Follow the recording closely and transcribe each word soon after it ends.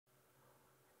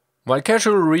While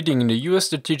casually reading in the US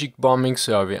Strategic Bombing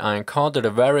Survey, I encountered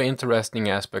a very interesting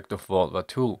aspect of World War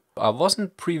II I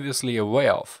wasn't previously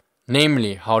aware of.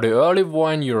 Namely, how the early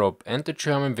war in Europe and the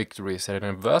German victories had an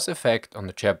adverse effect on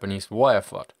the Japanese war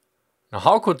effort. Now,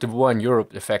 how could the war in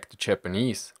Europe affect the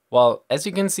Japanese? Well, as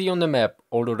you can see on the map,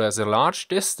 although there's a large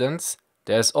distance,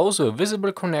 there is also a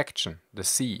visible connection, the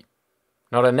sea.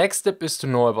 Now the next step is to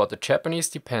know about the Japanese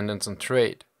dependence on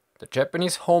trade. The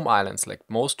Japanese home islands lacked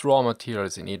most raw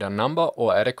materials in either number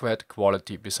or adequate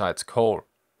quality besides coal.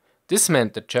 This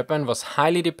meant that Japan was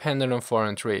highly dependent on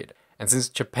foreign trade, and since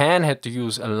Japan had to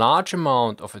use a large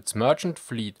amount of its merchant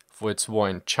fleet for its war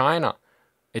in China,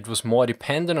 it was more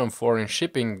dependent on foreign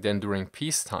shipping than during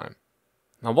peacetime.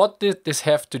 Now what did this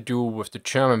have to do with the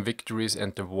German victories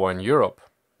and the war in Europe?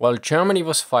 Well, Germany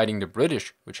was fighting the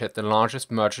British, which had the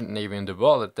largest merchant navy in the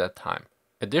world at that time.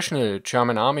 Additionally, the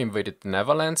German army invaded the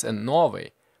Netherlands and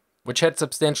Norway, which had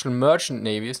substantial merchant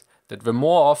navies that were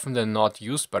more often than not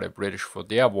used by the British for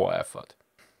their war effort.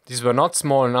 These were not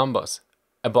small numbers.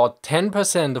 About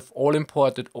 10% of all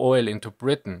imported oil into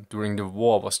Britain during the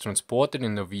war was transported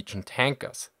in Norwegian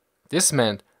tankers. This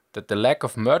meant that the lack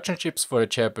of merchant ships for the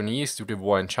Japanese due to the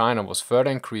war in China was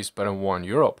further increased by the war in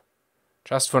Europe.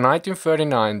 Just for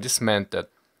 1939, this meant that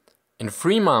in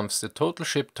 3 months the total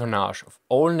ship tonnage of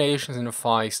all nations in the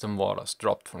Far Eastern waters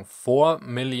dropped from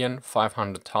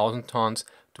 4,500,000 tons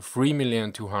to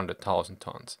 3,200,000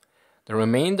 tons, the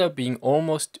remainder being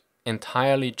almost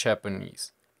entirely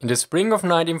Japanese. In the spring of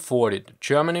 1940, the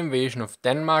German invasion of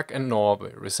Denmark and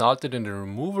Norway resulted in the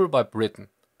removal by Britain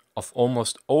of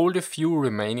almost all the few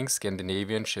remaining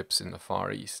Scandinavian ships in the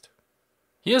Far East.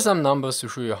 Here are some numbers to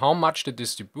show you how much the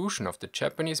distribution of the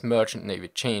Japanese merchant navy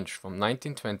changed from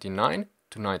 1929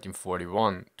 to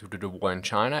 1941 due to the war in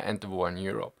China and the war in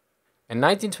Europe. In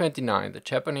 1929, the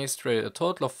Japanese traded a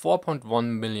total of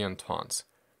 4.1 million tons,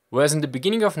 whereas in the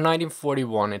beginning of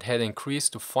 1941 it had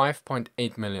increased to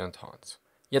 5.8 million tons.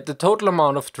 Yet the total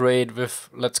amount of trade with,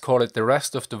 let's call it the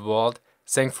rest of the world,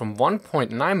 sank from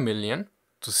 1.9 million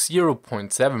to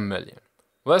 0.7 million.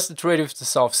 Whereas the trade with the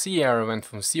South Sea area went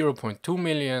from 0.2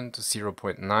 million to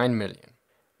 0.9 million.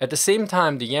 At the same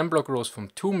time, the yen block rose from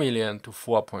 2 million to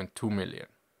 4.2 million.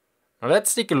 Now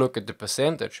let's take a look at the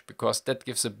percentage, because that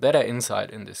gives a better insight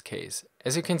in this case.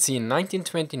 As you can see, in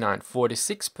 1929,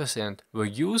 46% were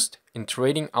used in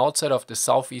trading outside of the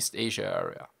Southeast Asia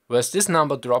area, whereas this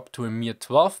number dropped to a mere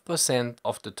 12%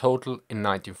 of the total in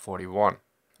 1941.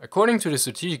 According to the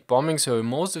Strategic Bombing Survey,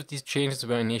 most of these changes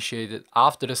were initiated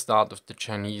after the start of the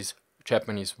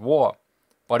Chinese-Japanese War,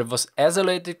 but it was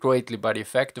isolated greatly by the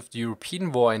effect of the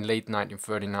European War in late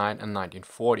 1939 and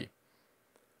 1940.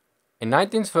 In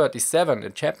 1937,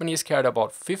 the Japanese carried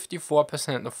about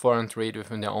 54% of foreign trade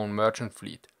within their own merchant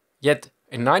fleet. Yet,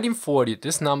 in 1940,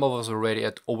 this number was already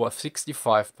at over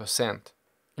 65%.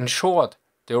 In short,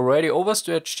 the already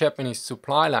overstretched Japanese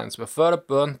supply lines were further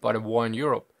burdened by the war in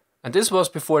Europe. And this was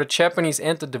before the Japanese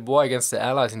entered the war against the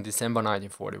Allies in December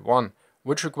 1941,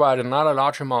 which required another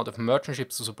large amount of merchant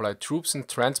ships to supply troops and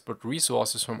transport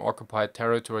resources from occupied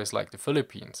territories like the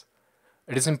Philippines.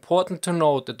 It is important to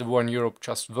note that the war in Europe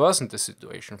just worsened the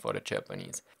situation for the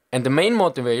Japanese. And the main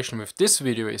motivation with this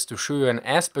video is to show you an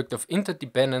aspect of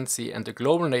interdependency and the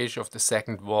global nature of the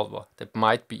Second World War that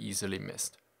might be easily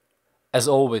missed. As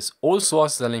always, all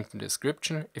sources are linked in the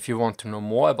description. If you want to know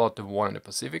more about the war in the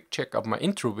Pacific, check out my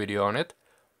intro video on it,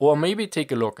 or maybe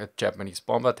take a look at Japanese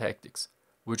bomber tactics,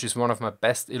 which is one of my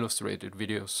best illustrated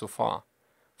videos so far.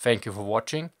 Thank you for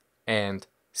watching, and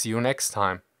see you next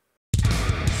time.